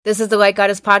This is the Light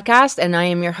Goddess Podcast, and I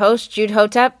am your host, Jude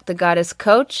Hotep, the Goddess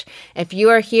Coach. If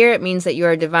you are here, it means that you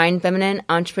are a divine feminine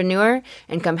entrepreneur,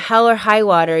 and come hell or high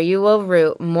water, you will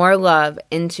root more love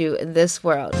into this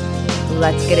world.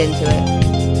 Let's get into it.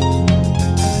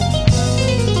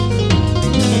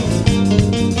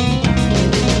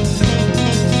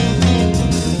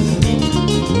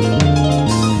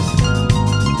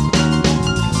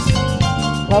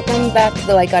 Welcome back to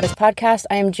the Light Goddess Podcast.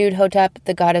 I am Jude Hotep,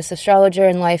 the Goddess Astrologer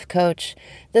and Life Coach.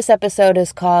 This episode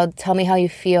is called Tell Me How You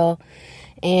Feel,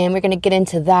 and we're going to get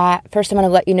into that. First, I'm going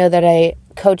to let you know that I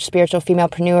coach spiritual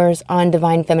femalepreneurs on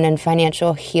divine feminine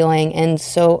financial healing and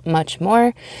so much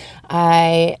more.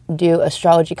 I do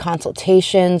astrology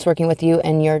consultations, working with you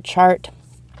and your chart,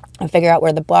 and figure out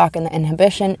where the block and the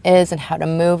inhibition is and how to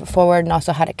move forward, and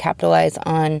also how to capitalize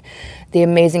on the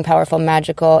amazing, powerful,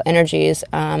 magical energies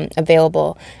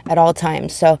available at all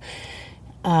times. So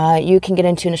you can get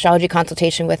into an astrology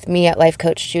consultation with me at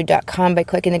lifecoachjude.com by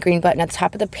clicking the green button at the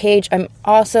top of the page. I'm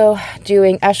also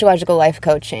doing astrological life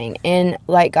coaching in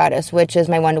Light Goddess, which is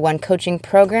my one-to-one coaching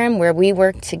program where we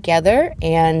work together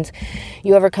and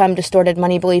you overcome distorted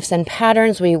money beliefs and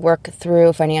patterns. We work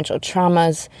through financial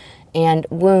traumas and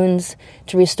wounds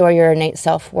to restore your innate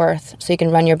self-worth so you can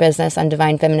run your business on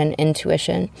divine feminine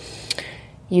intuition.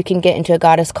 You can get into a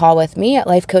goddess call with me at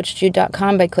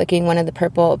lifecoachjude.com by clicking one of the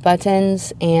purple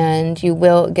buttons, and you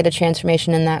will get a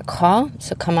transformation in that call.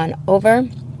 So come on over.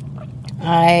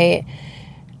 I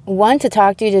want to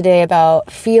talk to you today about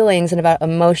feelings and about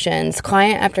emotions.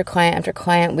 Client after client after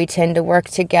client, we tend to work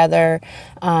together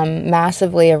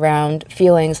massively around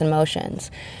feelings and emotions.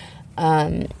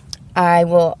 I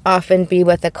will often be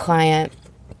with a client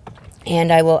and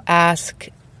I will ask,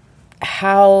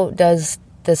 how does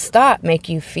this thought make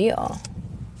you feel?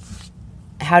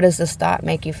 How does this thought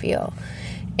make you feel?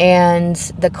 And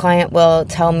the client will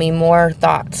tell me more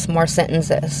thoughts, more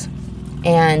sentences.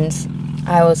 And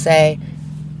I will say,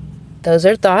 those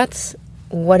are thoughts.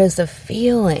 What is the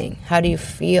feeling? How do you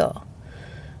feel?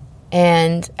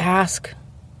 And ask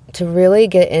to really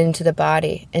get into the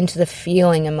body, into the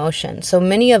feeling emotion. So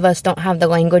many of us don't have the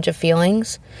language of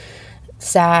feelings: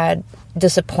 sad,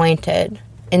 disappointed,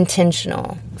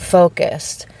 intentional,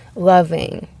 focused,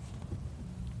 loving,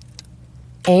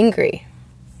 angry,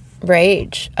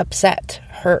 rage, upset,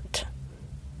 hurt,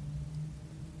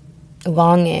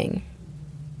 longing.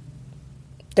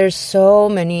 There's so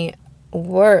many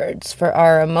words for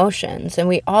our emotions, and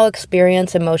we all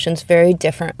experience emotions very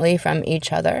differently from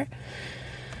each other.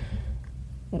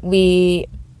 We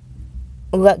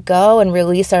let go and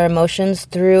release our emotions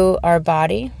through our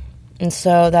body. And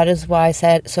so that is why I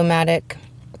said somatic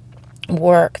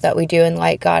work that we do in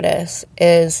Light Goddess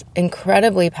is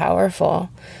incredibly powerful,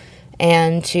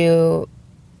 and to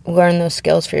learn those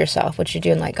skills for yourself, which you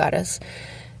do in Light Goddess,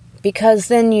 because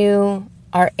then you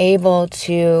are able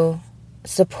to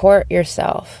support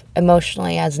yourself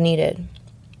emotionally as needed.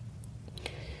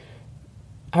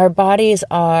 Our bodies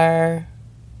are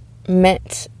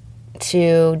meant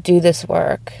to do this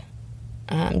work,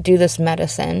 do this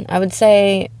medicine. I would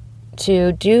say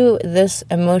to do this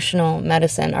emotional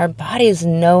medicine, our bodies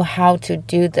know how to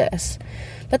do this.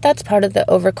 But that's part of the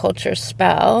overculture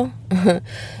spell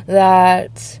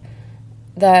that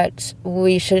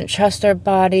we shouldn't trust our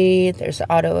body. There's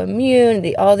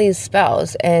autoimmune, all these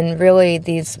spells, and really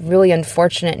these really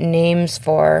unfortunate names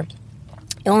for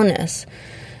illness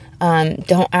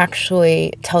don't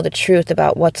actually tell the truth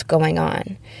about what's going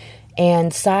on.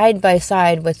 And side by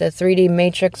side with the 3D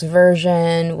matrix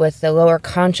version, with the lower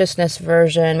consciousness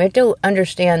version, we have to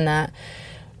understand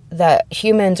that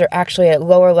humans are actually at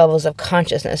lower levels of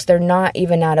consciousness. They're not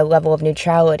even at a level of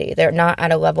neutrality. They're not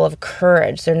at a level of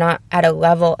courage. They're not at a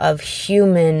level of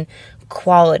human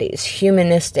qualities,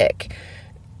 humanistic.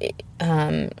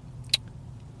 The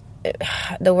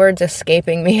word's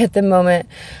escaping me at the moment.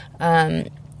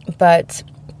 But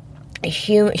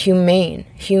humane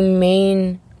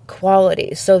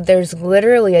qualities. So there's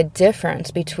literally a difference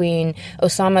between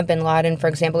Osama bin Laden, for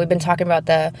example. We've been talking about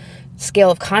the scale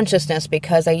of consciousness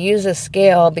because I use a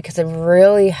scale because it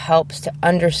really helps to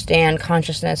understand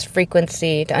consciousness,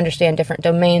 frequency, to understand different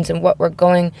domains and what we're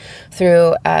going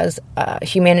through as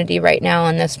humanity right now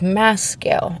on this mass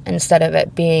scale. Instead of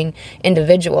it being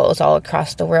individuals all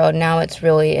across the world, now it's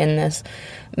really in this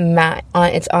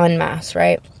it's en masse,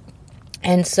 right?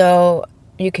 And so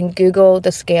you can Google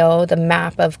the scale, the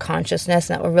map of consciousness,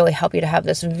 and that will really help you to have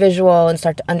this visual and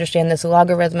start to understand this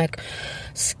logarithmic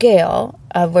scale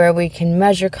of where we can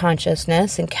measure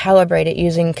consciousness and calibrate it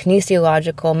using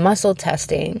kinesiological muscle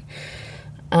testing.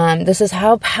 This is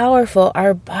how powerful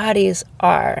our bodies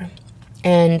are.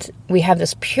 And we have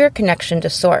this pure connection to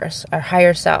source, our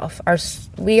higher self. Our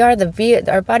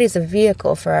body is a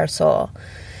vehicle for our soul.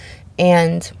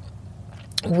 And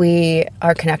we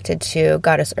are connected to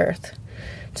Goddess Earth,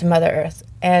 to Mother Earth.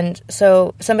 And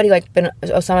so somebody like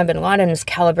Osama bin Laden is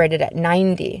calibrated at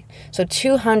 90. So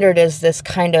 200 is this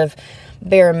kind of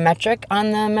barometric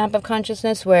on the map of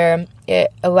consciousness where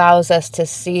it allows us to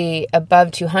see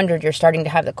above 200, you're starting to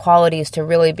have the qualities to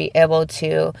really be able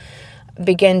to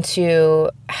begin to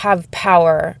have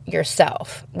power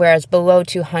yourself. Whereas below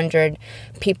 200,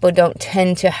 people don't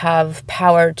tend to have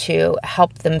power to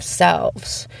help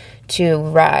themselves to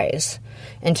rise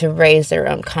and to raise their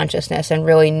own consciousness and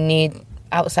really need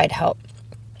outside help.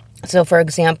 So for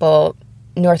example,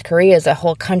 North Korea is a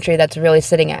whole country that's really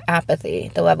sitting at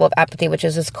apathy, the level of apathy, which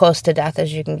is as close to death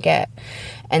as you can get.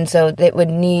 And so it would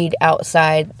need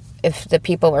outside, if the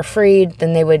people were freed,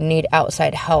 then they would need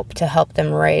outside help to help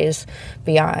them raise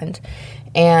beyond.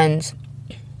 And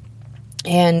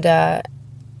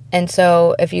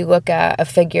so if you look at a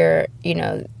figure,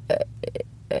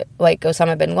 like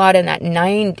Osama bin Laden at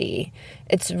 90,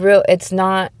 it's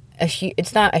not a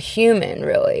human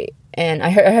really. And I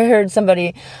heard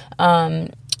somebody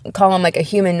call him like a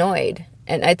humanoid.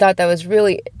 And I thought that was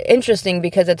really interesting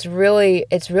because it's really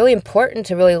important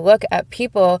to really look at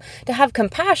people, to have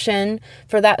compassion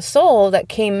for that soul that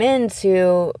came in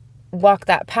to walk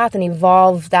that path and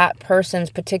evolve that person's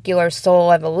particular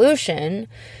soul evolution,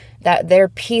 that their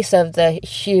piece of the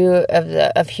hue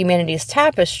of humanity's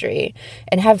tapestry,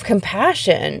 and have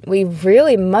compassion. We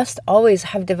really must always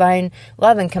have divine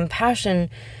love and compassion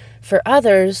for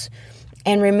others,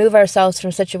 and remove ourselves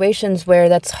from situations where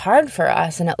that's hard for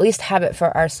us, and at least have it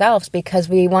for ourselves, because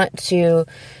we want to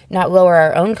not lower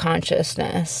our own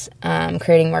consciousness,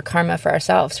 creating more karma for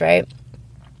ourselves, right?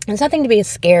 It's nothing to be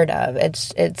scared of.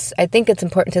 I think it's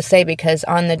important to say, because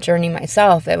on the journey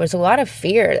myself, there was a lot of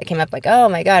fear that came up, like, oh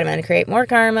my God, I'm going to create more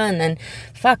karma, and then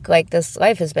fuck, like this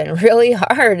life has been really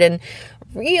hard and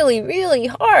really, really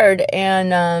hard.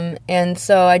 And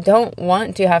so I don't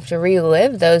want to have to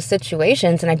relive those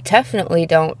situations, and I definitely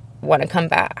don't want to come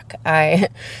back. I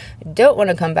don't want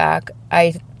to come back.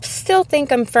 I still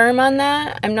think I'm firm on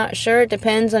that. I'm not sure. It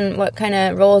depends on what kind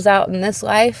of rolls out in this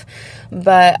life,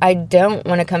 but I don't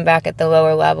want to come back at the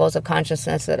lower levels of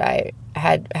consciousness that I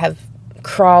have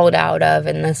crawled out of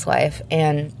in this life.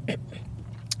 And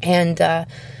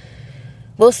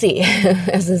we'll see.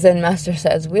 As the Zen master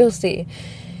says, we'll see.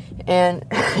 And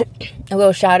a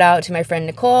little shout out to my friend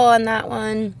Nicole on that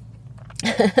one.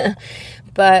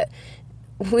 But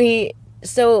we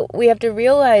have to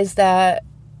realize that,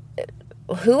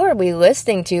 who are we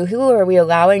listening to? Who are we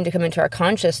allowing to come into our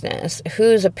consciousness?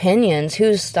 Whose opinions?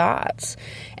 Whose thoughts?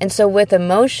 And so with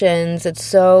emotions, it's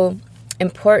so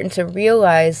important to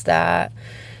realize that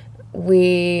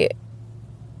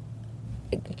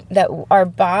our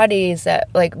bodies, that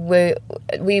like we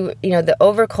the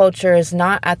overculture is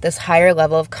not at this higher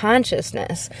level of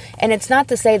consciousness. And it's not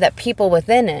to say that people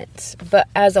within it, but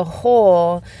as a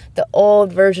whole, the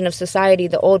old version of society,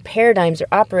 the old paradigms are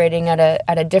operating at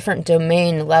a different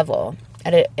domain level.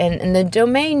 And the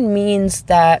domain means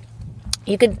that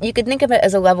you could think of it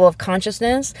as a level of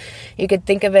consciousness. You could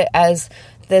think of it as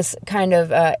this kind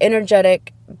of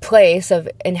energetic place of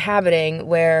inhabiting,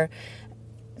 where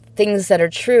things that are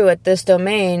true at this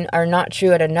domain are not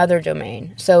true at another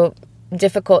domain. So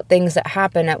difficult things that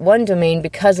happen at one domain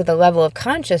because of the level of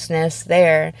consciousness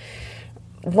there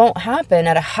won't happen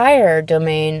at a higher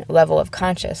domain level of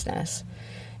consciousness.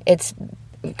 It's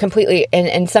completely,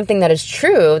 and something that is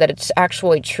true, that it's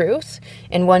actually truth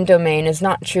in one domain is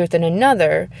not truth in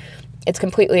another. It's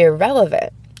completely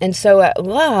irrelevant. And so at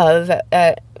love,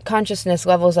 at consciousness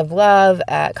levels of love,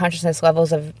 at consciousness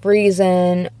levels of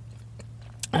reason,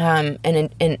 and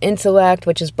intellect,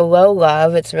 which is below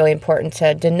love, it's really important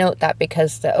to denote that,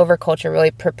 because the overculture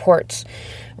really purports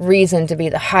reason to be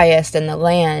the highest in the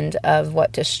land of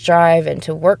what to strive and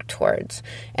to work towards,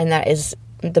 and that is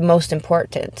the most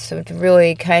important. So it's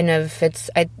really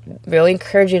I really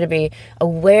encourage you to be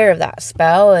aware of that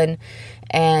spell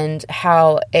and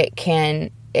how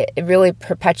it really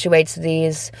perpetuates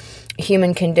these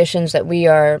human conditions that we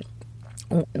are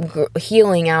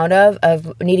healing out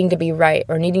of needing to be right,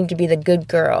 or needing to be the good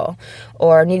girl,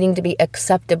 or needing to be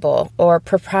acceptable, or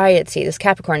propriety. This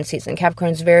Capricorn season,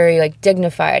 Capricorn's very like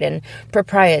dignified and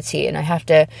propriety, and I have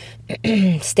to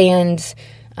stand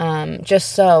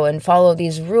just so and follow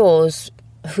these rules.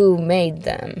 Who made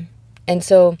them? And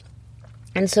so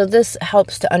this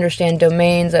helps to understand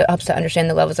domains. It helps to understand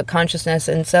the levels of consciousness.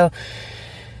 And so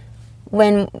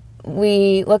when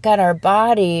we look at our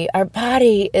body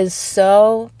is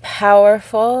so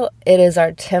powerful. It is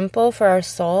our temple for our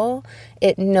soul.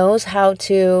 It knows how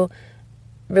to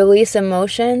release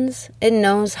emotions. It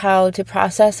knows how to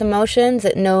process emotions.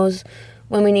 It knows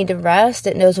when we need to rest.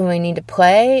 It knows when we need to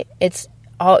play. It's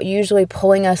all usually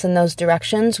pulling us in those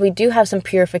directions. We do have some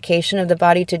purification of the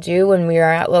body to do when we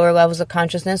are at lower levels of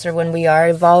consciousness, or when we are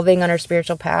evolving on our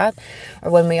spiritual path, or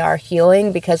when we are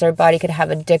healing, because our body could have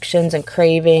addictions and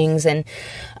cravings and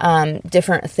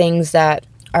different things that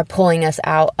are pulling us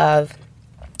out of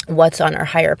what's on our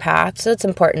higher path. So it's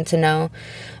important to know.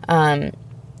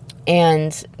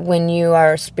 And when you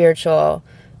are a spiritual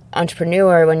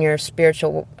entrepreneur, when you're a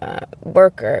spiritual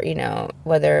worker,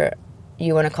 whether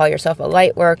you want to call yourself a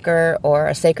light worker or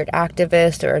a sacred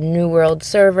activist or a new world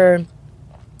server,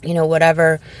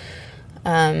 whatever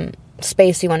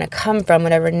space you want to come from,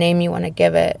 whatever name you want to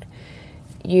give it,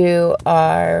 you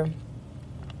are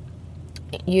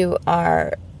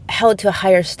held to a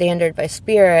higher standard by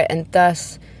spirit, and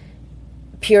thus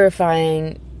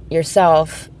purifying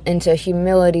yourself into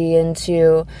humility,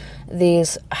 into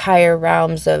these higher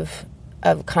realms of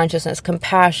consciousness,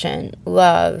 compassion,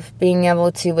 love, being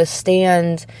able to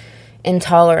withstand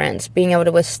intolerance, being able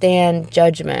to withstand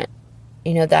judgment,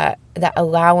 that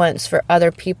allowance for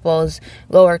other people's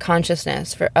lower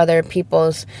consciousness, for other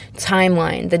people's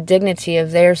timeline, the dignity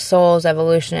of their soul's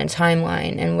evolution and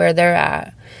timeline and where they're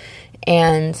at.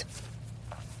 And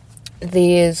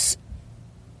these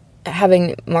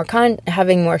having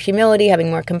more humility,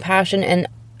 having more compassion, and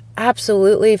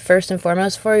absolutely first and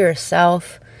foremost for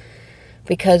yourself.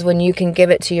 Because when you can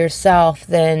give it to yourself,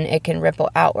 then it can ripple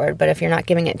outward. But if you're not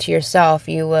giving it to yourself,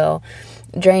 you will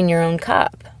drain your own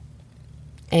cup.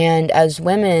 And as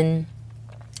women,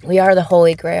 we are the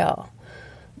Holy Grail.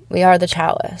 We are the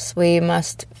chalice. We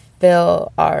must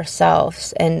fill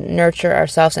ourselves and nurture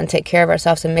ourselves and take care of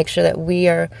ourselves and make sure that we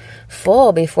are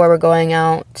full before we're going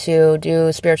out to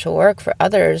do spiritual work for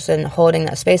others and holding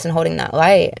that space and holding that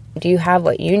light. Do you have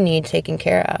what you need taken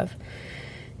care of?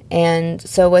 And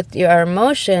so with your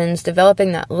emotions,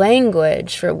 developing that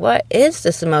language for what is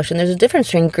this emotion. There's a difference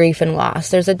between grief and loss.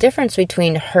 There's a difference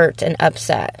between hurt and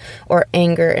upset, or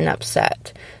anger and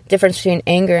upset. Difference between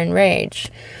anger and rage.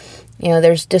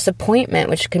 There's disappointment,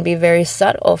 which can be very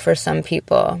subtle for some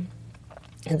people.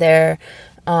 There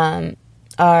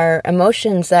are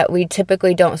emotions that we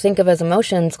typically don't think of as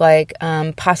emotions, like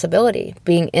possibility,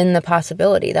 being in the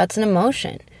possibility. That's an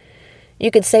emotion. You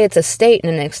could say it's a state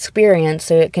and an experience,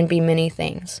 so it can be many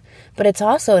things. But it's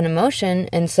also an emotion,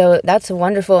 and so that's a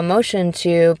wonderful emotion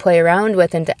to play around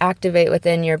with and to activate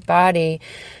within your body,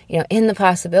 in the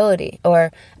possibility.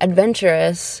 Or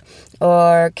adventurous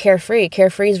or carefree.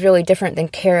 Carefree is really different than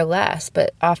careless,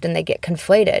 but often they get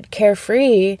conflated.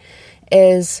 Carefree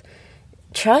is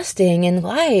trusting in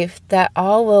life that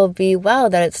all will be well,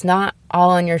 that it's not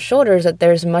all on your shoulders, that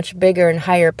there's a much bigger and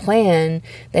higher plan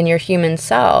than your human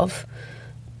self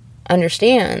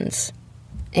understands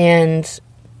and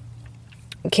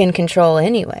can control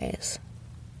anyways.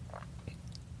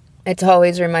 It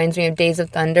always reminds me of Days of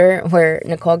Thunder, where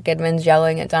Nicole Kidman's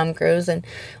yelling at Tom Cruise and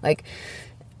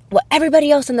what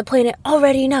everybody else on the planet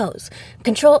already knows.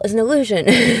 Control is an illusion.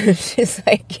 She's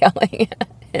yelling at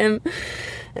him.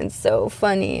 It's so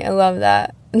funny. I love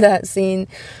that scene.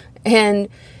 And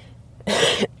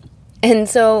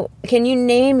so can you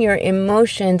name your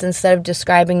emotions instead of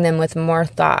describing them with more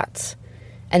thoughts?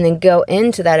 And then go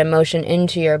into that emotion,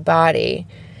 into your body,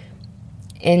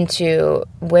 into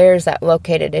where is that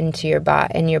located in your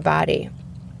body?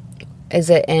 Is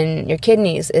it in your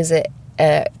kidneys? Is it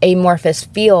an amorphous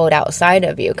field outside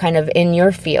of you, kind of in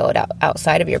your field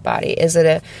outside of your body? Is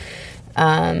it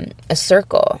a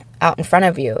circle out in front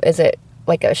of you? Is it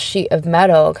like a sheet of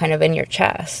metal kind of in your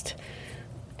chest?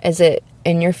 Is it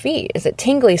in your feet? Is it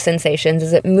tingly sensations?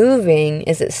 Is it moving?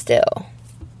 Is it still?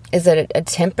 Is it a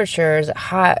temperature? Is it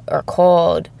hot or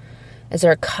cold? Is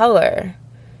there a color?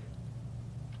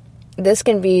 This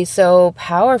can be so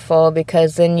powerful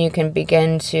because then you can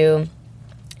begin to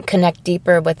connect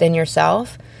deeper within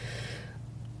yourself.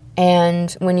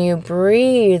 And when you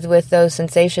breathe with those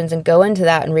sensations and go into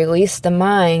that and release the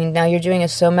mind, now you're doing a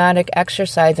somatic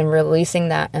exercise and releasing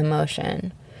that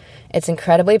emotion. It's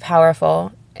incredibly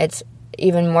powerful. It's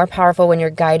even more powerful when you're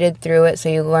guided through it, so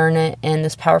you learn it in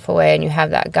this powerful way and you have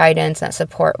that guidance, that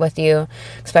support with you,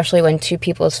 especially when two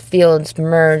people's fields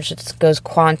merge. It goes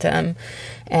quantum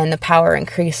and the power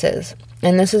increases.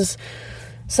 And this is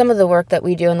some of the work that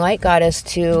we do in Light Goddess,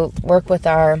 to work with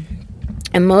our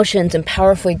emotions and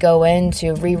powerfully go in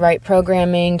to rewrite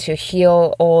programming, to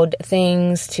heal old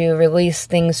things, to release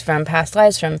things from past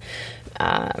lives, from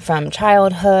from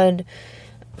childhood,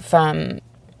 from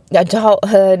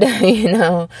adulthood,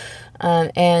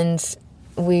 and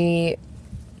we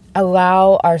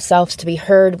allow ourselves to be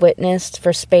heard, witnessed,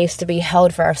 for space to be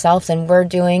held for ourselves, and we're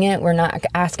doing it. We're not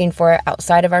asking for it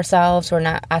outside of ourselves. We're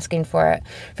not asking for it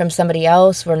from somebody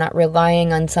else. We're not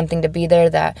relying on something to be there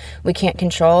that we can't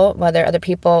control, whether other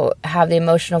people have the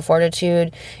emotional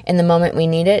fortitude in the moment we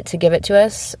need it to give it to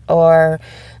us, or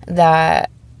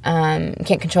that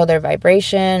can't control their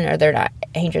vibration, or they're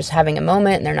just having a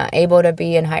moment and they're not able to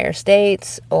be in higher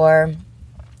states, or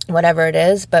whatever it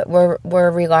is. But we're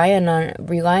relying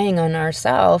on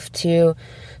ourselves to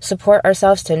support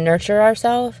ourselves, to nurture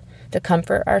ourselves, to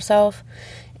comfort ourselves,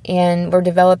 and we're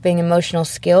developing emotional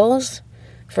skills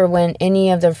for when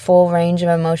any of the full range of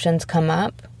emotions come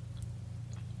up,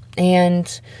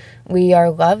 and we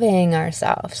are loving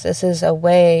ourselves. This is a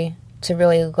way to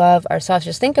really love ourselves.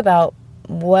 Just think about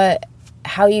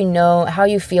how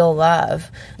you feel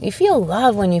love. You feel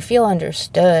love when you feel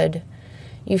understood.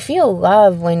 You feel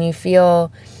love when you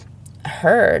feel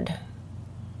heard,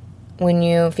 when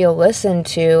you feel listened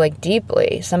to, like,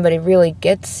 deeply. Somebody really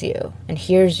gets you and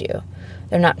hears you.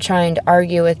 They're not trying to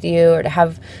argue with you or to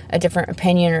have a different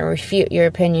opinion or refute your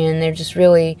opinion. They're just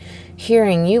really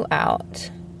hearing you out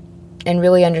and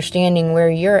really understanding where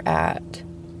you're at.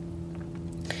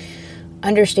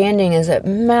 Understanding is a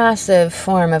massive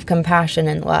form of compassion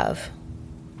and love.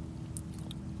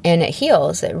 And it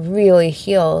heals. It really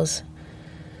heals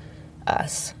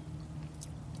us.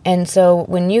 And so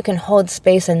when you can hold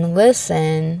space and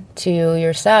listen to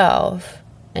yourself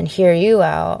and hear you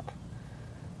out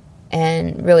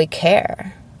and really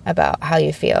care about how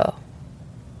you feel,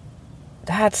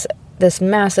 that's this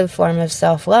massive form of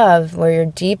self-love, where you're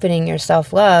deepening your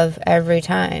self-love every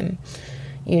time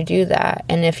you do that.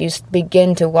 And if you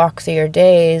begin to walk through your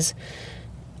days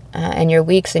and your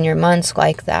weeks and your months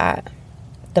like that,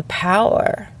 the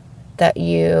power that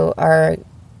you are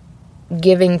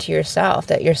giving to yourself,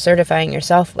 that you're certifying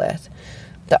yourself with,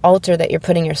 the altar that you're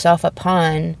putting yourself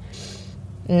upon,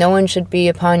 no one should be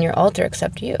upon your altar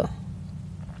except you.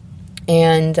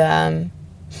 And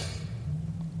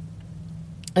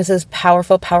this is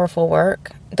powerful, powerful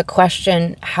work. The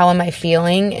question, how am I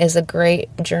feeling, is a great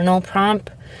journal prompt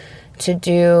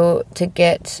to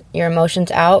get your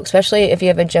emotions out, especially if you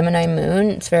have a Gemini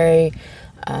moon. It's very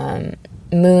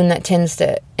moon that tends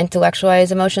to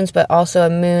intellectualize emotions, but also a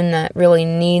moon that really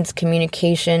needs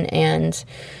communication and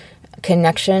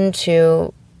connection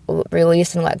to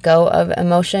release and let go of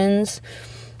emotions.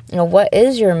 What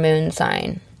is your moon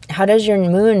sign? How does your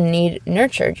moon need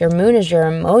nurtured? Your moon is your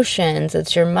emotions.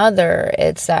 It's your mother.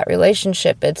 It's that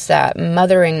relationship. It's that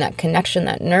mothering, that connection,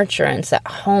 that nurturance, that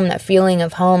home, that feeling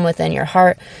of home within your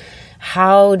heart.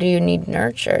 How do you need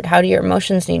nurtured? How do your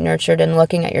emotions need nurtured? And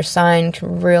looking at your sign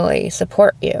can really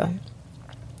support you.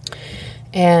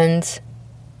 And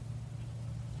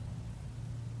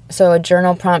so a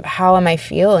journal prompt, how am I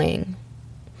feeling?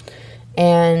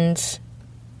 And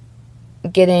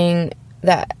getting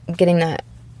that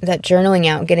journaling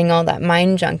out, getting all that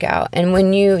mind junk out. And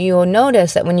when you'll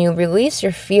notice that when you release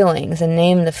your feelings and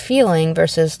name the feeling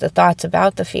versus the thoughts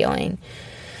about the feeling,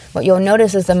 what you'll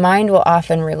notice is the mind will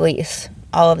often release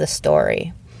all of the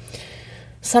story.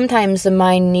 Sometimes the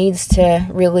mind needs to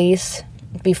release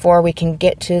before we can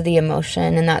get to the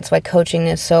emotion, and that's why coaching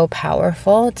is so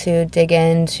powerful, to dig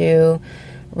into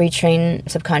retrain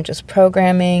subconscious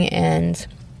programming and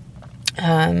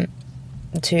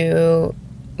to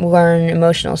learn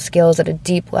emotional skills at a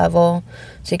deep level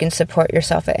so you can support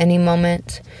yourself at any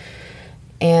moment.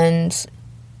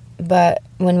 But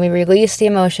when we release the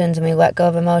emotions and we let go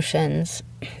of emotions,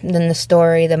 then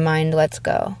the mind lets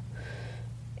go.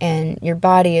 And your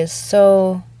body is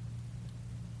so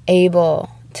able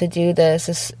to do this,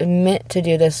 is meant to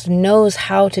do this, knows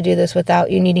how to do this without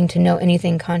you needing to know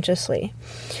anything consciously.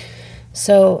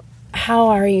 So how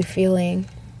are you feeling?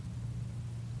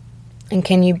 And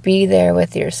can you be there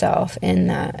with yourself in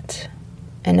that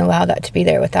and allow that to be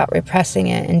there without repressing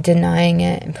it and denying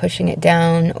it and pushing it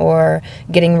down or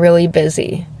getting really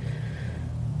busy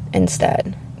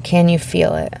instead? Can you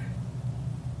feel it?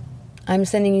 I'm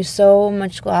sending you so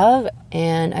much love,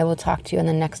 and I will talk to you in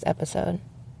the next episode.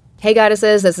 Hey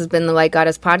goddesses, this has been the Light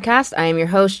Goddess Podcast. I am your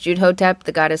host, Jude Hotep,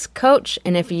 the Goddess Coach.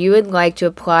 And if you would like to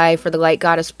apply for the Light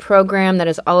Goddess program, that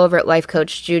is all over at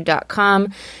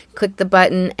lifecoachjude.com. Click the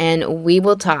button and we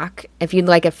will talk. If you'd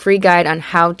like a free guide on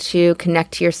how to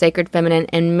connect to your sacred feminine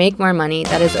and make more money,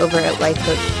 that is over at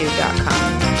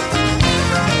lifecoachjude.com.